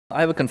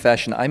I have a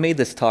confession. I made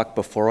this talk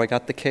before I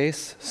got the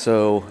case,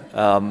 so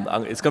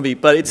it's going to be,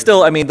 but it's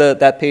still, I mean,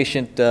 that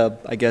patient,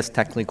 I guess,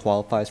 technically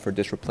qualifies for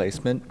disc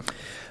replacement.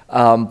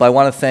 But I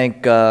want to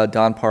thank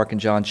Don Park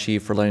and John Chi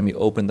for letting me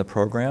open the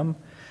program.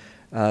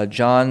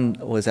 John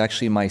was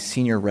actually my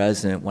senior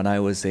resident when I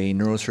was a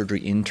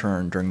neurosurgery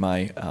intern during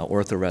my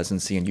ortho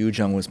residency, and Yu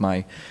Jung was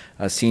my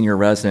senior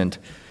resident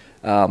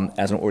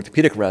as an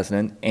orthopedic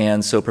resident.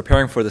 And so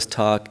preparing for this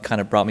talk kind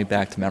of brought me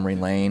back to memory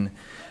lane.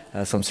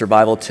 Some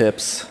survival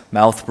tips,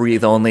 mouth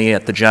breathe only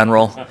at the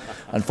General.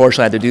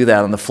 Unfortunately, I had to do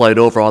that on the flight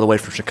over all the way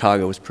from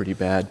Chicago. It was pretty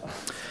bad.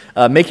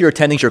 Make your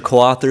attendings your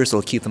co-authors,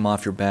 it'll keep them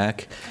off your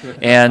back.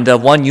 And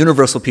one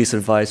universal piece of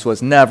advice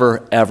was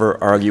never,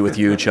 ever argue with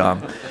Yu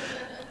Jung.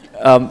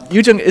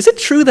 Yu Jung, is it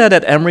true that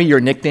at Emory your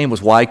nickname was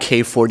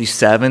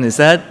YK47? Is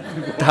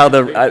that how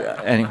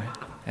anyway,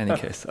 any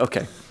case,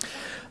 okay.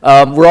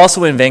 We're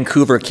also in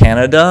Vancouver,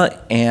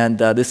 Canada, and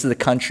this is the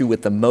country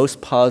with the most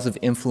positive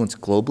influence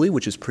globally,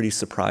 which is pretty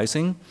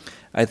surprising.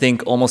 I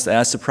think almost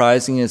as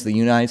surprising as the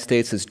United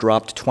States has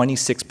dropped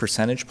 26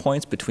 percentage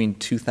points between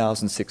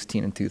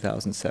 2016 and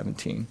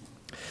 2017.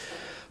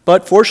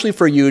 But fortunately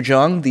for Yu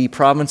Jung, the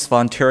province of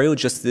Ontario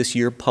just this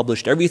year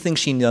published everything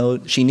she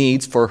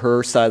needs for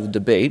her side of the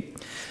debate.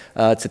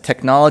 It's a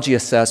technology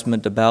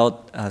assessment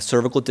about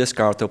cervical disc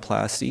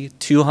arthroplasty,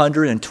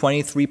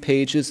 223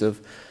 pages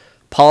of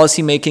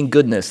policy-making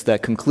goodness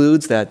that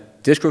concludes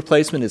that disc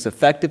replacement is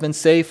effective and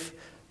safe,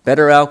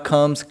 better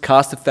outcomes,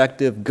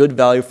 cost-effective, good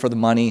value for the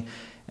money,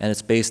 and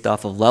it's based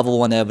off of level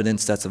 1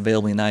 evidence that's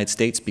available in the United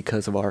States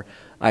because of our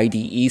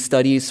IDE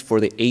studies for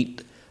the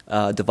 8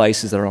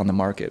 devices that are on the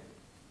market.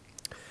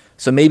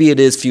 So maybe it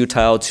is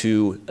futile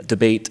to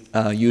debate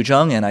Yu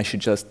Jung, and I should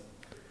just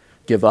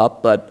give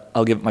up, but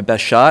I'll give it my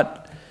best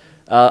shot.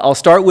 I'll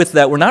start with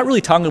that we're not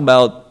really talking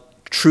about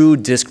true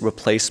disc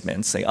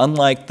replacements.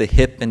 Unlike the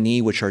hip and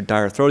knee, which are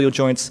diarthrodial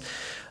joints,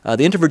 the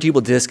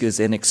intervertebral disc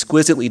is an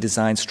exquisitely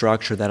designed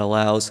structure that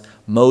allows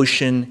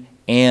motion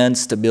and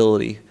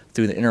stability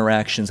through the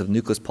interactions of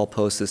nucleus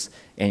pulposus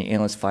and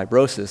annulus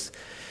fibrosus.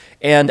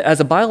 And as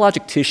a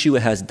biologic tissue,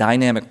 it has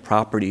dynamic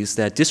properties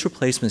that disc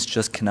replacements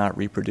just cannot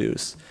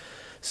reproduce.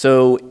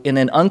 So in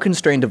an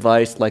unconstrained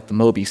device like the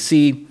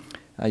Mobi-C,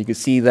 you can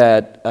see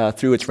that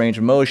through its range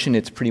of motion,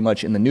 it's pretty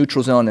much in the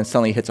neutral zone and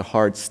suddenly hits a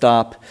hard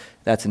stop.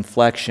 That's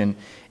inflection.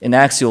 In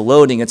axial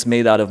loading, it's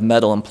made out of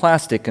metal and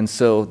plastic, and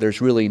so there's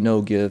really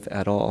no give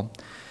at all.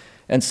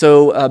 And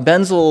so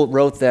Benzel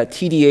wrote that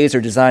TDAs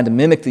are designed to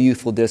mimic the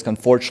youthful disc.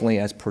 Unfortunately,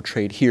 as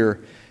portrayed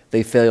here,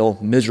 they fail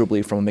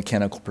miserably from a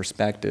mechanical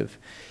perspective.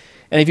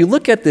 And if you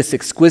look at this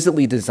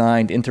exquisitely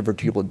designed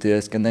intervertebral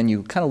disc, and then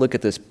you kind of look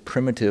at this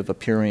primitive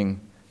appearing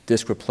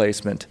disc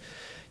replacement,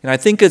 I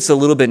think it's a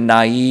little bit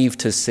naive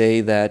to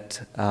say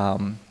that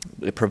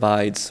it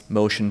provides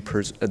motion,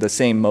 the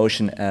same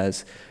motion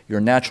as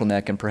your natural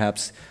neck, and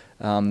perhaps,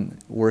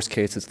 worst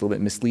case, it's a little bit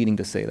misleading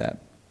to say that.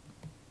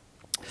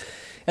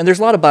 And there's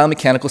a lot of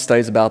biomechanical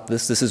studies about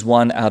this. This is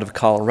one out of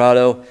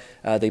Colorado.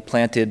 They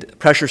planted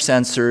pressure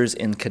sensors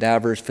in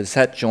cadavers'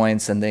 facet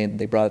joints, and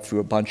they brought it through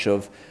a bunch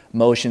of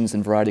motions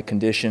and variety of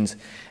conditions.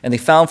 And they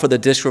found for the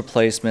disc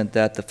replacement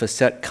that the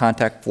facet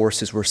contact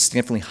forces were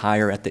significantly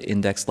higher at the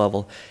index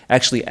level,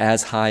 actually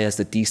as high as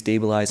the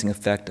destabilizing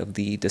effect of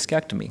the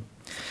discectomy.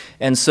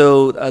 And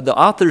so the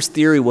author's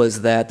theory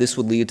was that this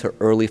would lead to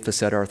early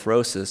facet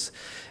arthrosis.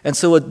 And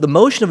so the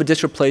motion of a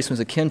disc replacement is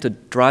akin to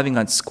driving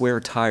on square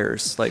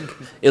tires. Like,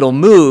 it'll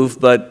move,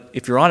 but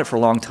if you're on it for a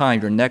long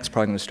time, your neck's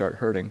probably going to start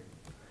hurting.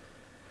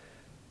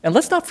 And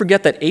let's not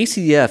forget that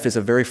ACDF is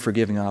a very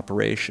forgiving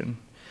operation.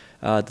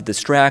 The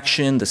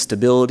distraction, the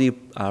stability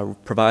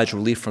provides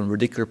relief from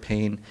radicular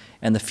pain,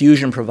 and the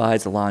fusion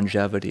provides the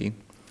longevity.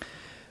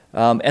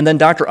 And then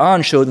Dr.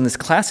 Ahn showed in this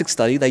classic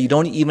study that you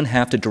don't even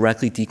have to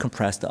directly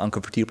decompress the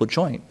uncovertebral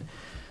joint.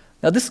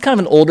 Now, this is kind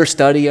of an older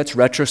study. It's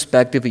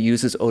retrospective. It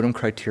uses Odom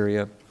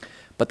criteria.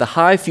 But the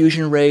high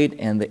fusion rate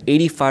and the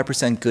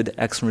 85% good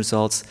excellent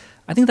results,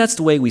 I think that's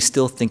the way we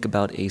still think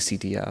about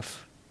ACDF.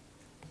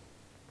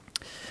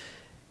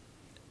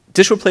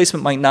 Disc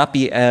replacement might not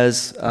be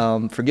as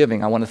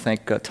forgiving. I want to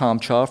thank Tom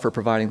Chaw for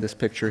providing this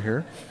picture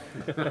here.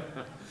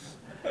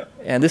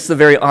 And this is a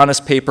very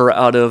honest paper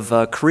out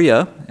of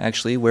Korea,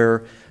 actually,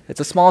 where it's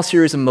a small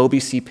series of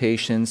Mobi-C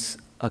patients.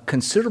 A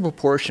considerable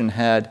portion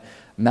had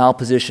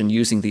malposition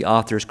using the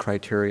author's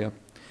criteria.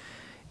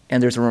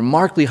 And there's a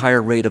remarkably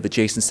higher rate of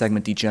adjacent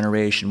segment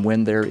degeneration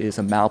when there is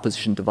a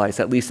malpositioned device,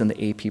 at least in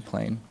the AP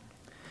plane.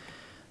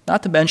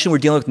 Not to mention, we're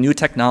dealing with new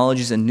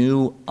technologies and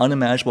new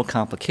unimaginable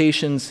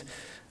complications,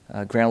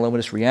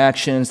 granulomatous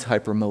reactions,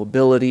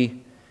 hypermobility.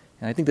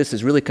 And I think this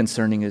is really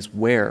concerning is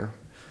wear.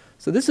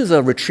 So this is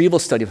a retrieval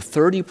study of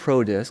 30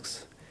 pro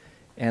discs,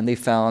 and they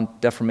found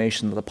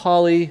deformation of the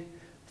poly,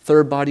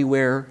 third body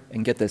wear,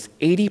 and get this,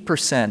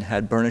 80%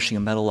 had burnishing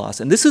and metal loss.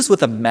 And this is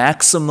with a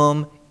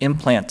maximum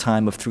implant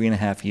time of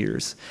 3.5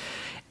 years.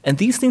 And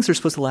these things are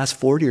supposed to last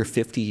 40 or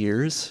 50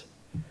 years.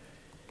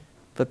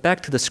 But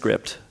back to the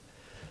script.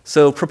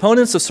 So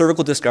proponents of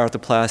cervical disc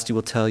arthroplasty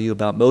will tell you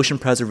about motion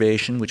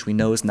preservation, which we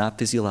know is not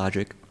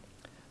physiologic,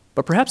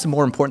 But perhaps the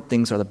more important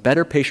things are the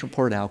better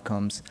patient-reported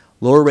outcomes,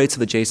 lower rates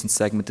of adjacent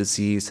segment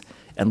disease,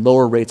 and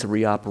lower rates of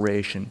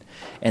reoperation.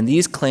 And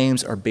these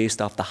claims are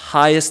based off the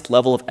highest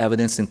level of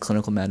evidence in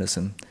clinical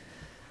medicine.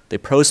 The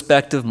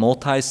prospective,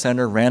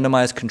 multi-center,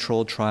 randomized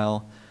controlled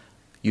trial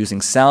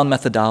using sound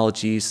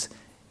methodologies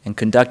and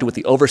conducted with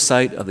the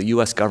oversight of the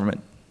US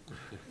government.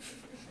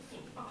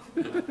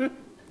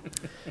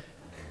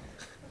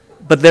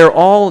 But they're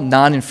all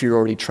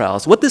non-inferiority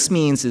trials. What this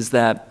means is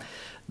that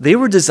they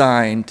were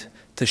designed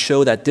to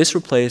show that disc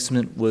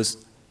replacement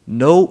was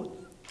no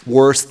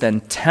worse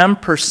than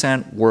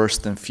 10% worse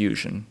than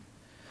fusion.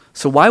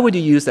 So why would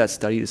you use that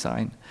study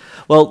design?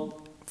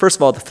 Well, first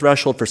of all, the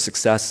threshold for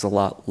success is a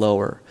lot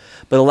lower,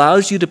 but it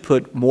allows you to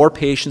put more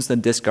patients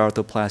than disc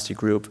arthroplasty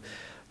group,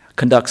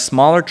 conduct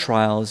smaller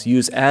trials,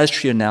 use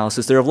as-tree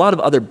analysis. There are a lot of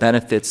other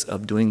benefits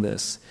of doing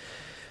this.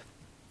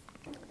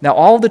 Now,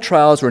 all of the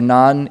trials were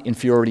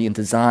non-inferiority in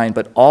design,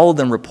 but all of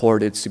them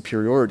reported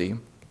superiority.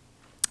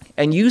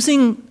 And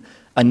using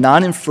a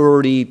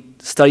non-inferiority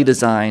study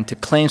design to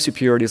claim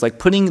superiority is like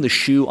putting the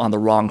shoe on the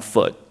wrong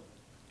foot.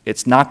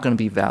 It's not going to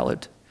be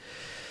valid.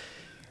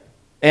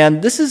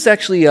 And this is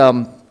actually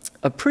a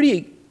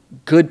pretty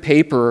good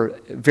paper,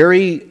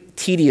 very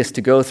tedious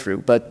to go through,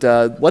 but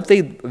what they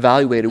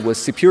evaluated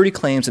was superiority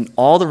claims in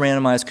all the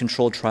randomized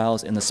controlled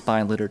trials in the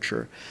spine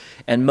literature.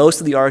 And most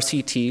of the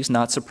RCTs,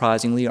 not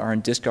surprisingly, are in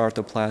disc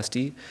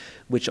arthroplasty,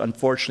 which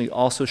unfortunately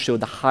also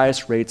showed the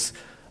highest rates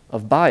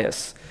of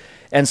bias.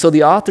 And so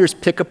the authors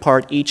pick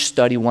apart each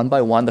study one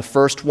by one. The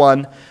first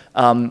one,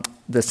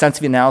 the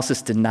sensitivity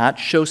analysis did not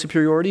show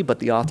superiority, but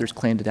the authors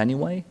claimed it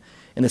anyway.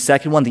 In the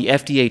second one, the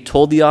FDA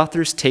told the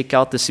authors, take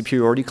out the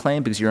superiority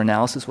claim because your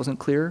analysis wasn't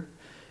clear.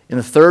 In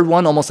the third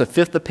one, almost a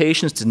fifth of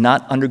patients did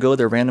not undergo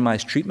their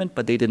randomized treatment,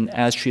 but they did an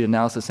as-treated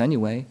analysis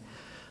anyway.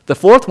 The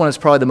fourth one is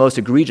probably the most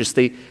egregious.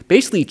 They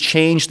basically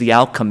changed the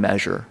outcome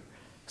measure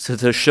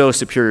to show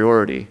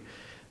superiority.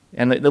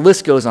 And the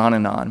list goes on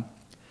and on.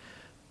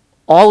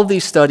 All of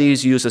these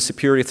studies use a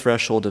superiority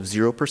threshold of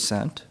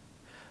 0%.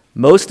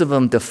 Most of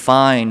them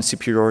define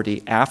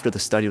superiority after the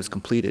study was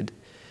completed.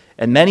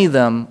 And many of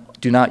them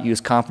do not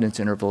use confidence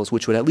intervals,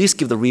 which would at least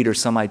give the reader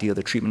some idea of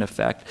the treatment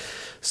effect.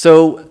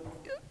 So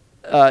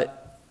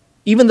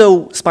even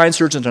though spine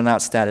surgeons are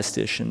not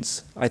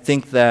statisticians, I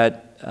think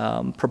that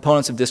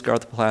proponents of disc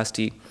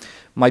arthroplasty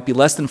might be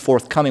less than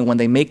forthcoming when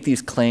they make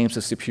these claims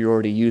of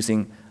superiority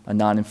using a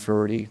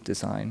non-inferiority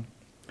design.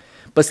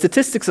 But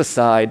statistics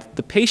aside,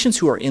 the patients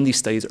who are in these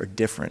studies are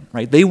different,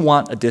 right? They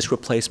want a disc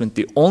replacement.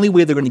 The only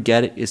way they're going to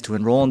get it is to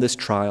enroll in this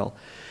trial.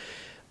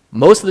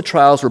 Most of the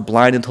trials were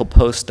blind until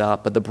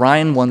post-op, but the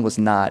Bryan one was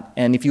not.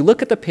 And if you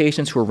look at the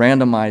patients who were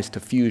randomized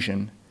to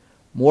fusion,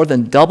 more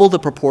than double the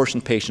proportion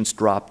of patients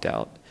dropped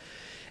out.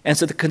 And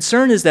so the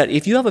concern is that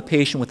if you have a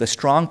patient with a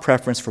strong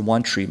preference for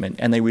one treatment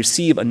and they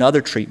receive another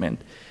treatment,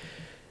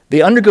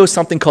 they undergo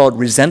something called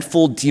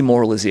resentful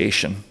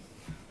demoralization.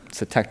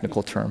 It's a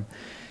technical term.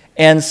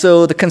 And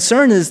so the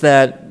concern is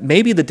that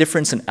maybe the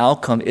difference in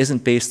outcome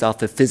isn't based off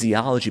the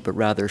physiology, but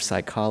rather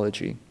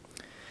psychology.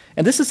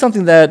 And this is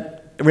something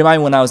that reminded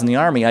me when I was in the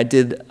Army.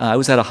 I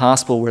was at a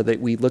hospital where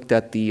we looked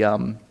at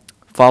the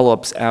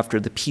follow-ups after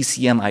the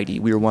PCM ID.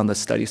 We were one of the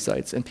study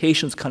sites. And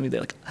patients come to me,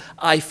 they're like,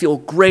 I feel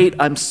great.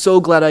 I'm so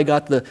glad I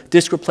got the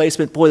disc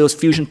replacement. Boy, those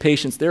fusion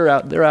patients, they're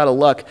out of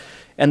luck.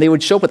 And they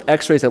would show up with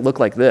x-rays that look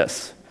like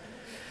this.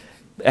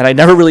 And I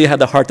never really had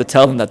the heart to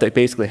tell them that they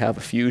basically have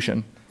a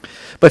fusion.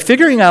 But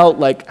figuring out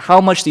like how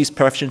much these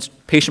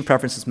patient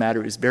preferences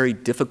matter is very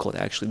difficult,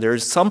 actually.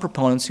 There's some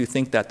proponents who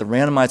think that the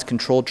randomized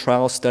controlled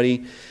trial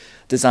study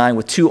design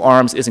with 2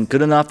 arms isn't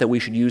good enough, that we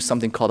should use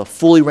something called a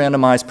fully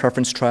randomized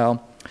preference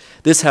trial.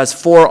 This has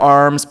 4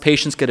 arms.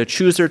 Patients get to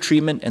choose their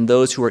treatment, and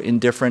those who are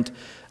indifferent,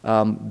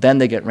 then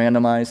they get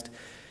randomized.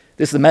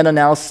 This is a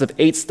meta-analysis of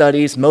 8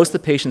 studies. Most of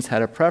the patients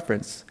had a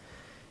preference.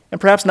 And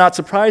perhaps not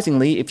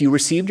surprisingly, if you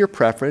received your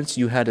preference,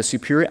 you had a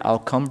superior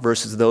outcome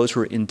versus those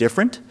who were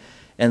indifferent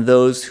and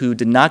those who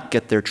did not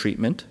get their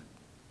treatment,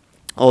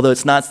 although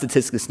it's not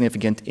statistically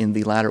significant in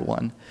the latter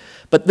one.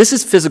 But this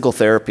is physical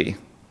therapy,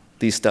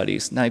 these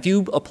studies. Now, if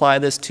you apply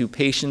this to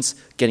patients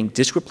getting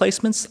disc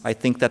replacements, I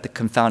think that the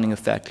confounding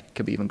effect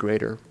could be even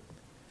greater.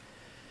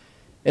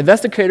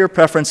 Investigator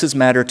preferences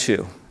matter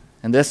too,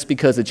 and this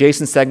because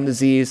adjacent segment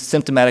disease,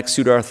 symptomatic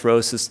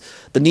pseudoarthrosis,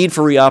 the need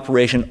for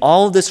reoperation,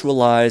 all of this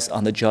relies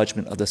on the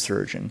judgment of the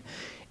surgeon.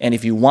 And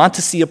if you want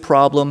to see a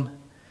problem,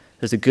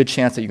 there's a good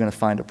chance that you're going to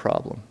find a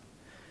problem.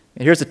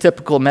 And here's a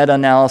typical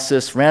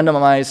meta-analysis,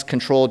 randomized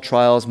controlled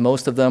trials.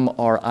 Most of them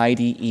are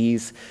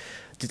IDEs.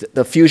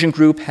 The fusion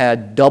group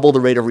had double the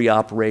rate of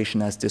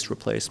reoperation as disc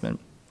replacement.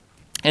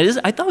 And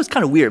I thought it was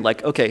kind of weird.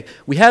 Like, okay,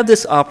 we have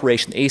this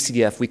operation,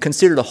 ACDF. We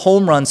considered a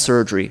home run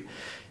surgery.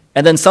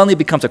 And then suddenly it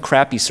becomes a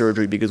crappy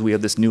surgery because we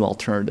have this new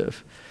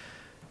alternative.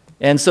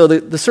 And so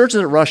the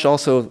surgeons at Rush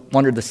also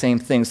wondered the same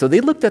thing. So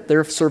they looked at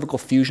their cervical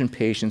fusion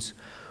patients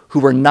who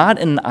were not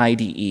in an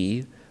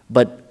IDE,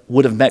 but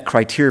would have met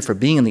criteria for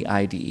being in the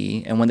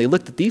IDE, and when they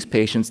looked at these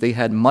patients, they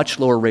had much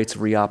lower rates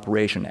of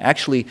reoperation,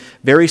 actually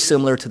very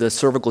similar to the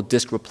cervical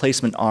disc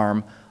replacement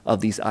arm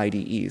of these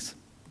IDEs.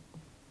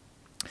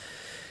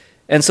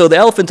 And so the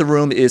elephant in the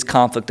room is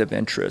conflict of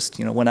interest.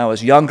 You know, when I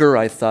was younger,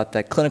 I thought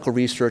that clinical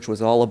research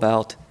was all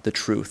about the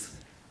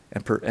truth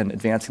and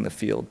advancing the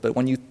field. But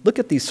when you look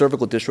at these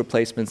cervical disc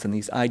replacements and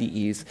these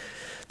IDEs,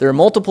 there are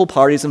multiple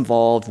parties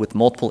involved with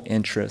multiple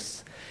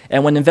interests.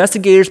 And when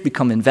investigators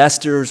become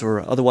investors or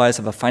otherwise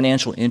have a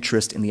financial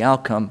interest in the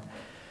outcome,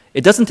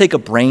 it doesn't take a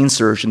brain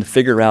surgeon to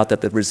figure out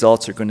that the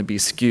results are going to be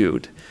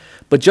skewed.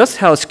 But just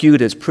how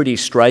skewed is pretty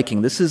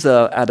striking. This is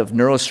out of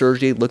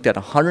neurosurgery, looked at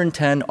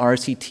 110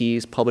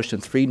 RCTs published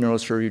in 3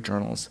 neurosurgery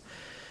journals.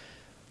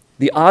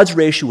 The odds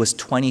ratio was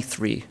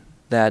 23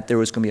 that there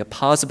was going to be a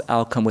positive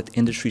outcome with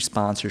industry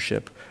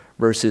sponsorship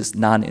versus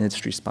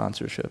non-industry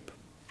sponsorship.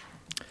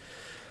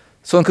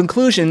 So in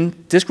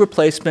conclusion, disc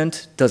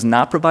replacement does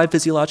not provide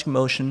physiologic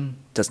motion,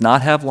 does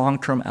not have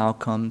long-term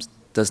outcomes,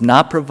 does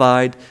not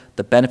provide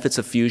the benefits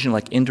of fusion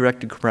like indirect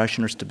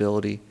decompression or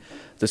stability.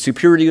 The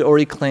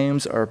superiority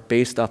claims are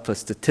based off of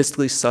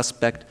statistically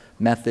suspect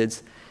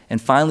methods.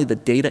 And finally, the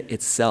data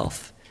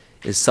itself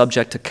is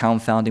subject to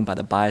confounding by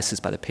the biases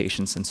by the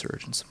patients and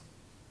surgeons.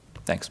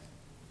 Thanks.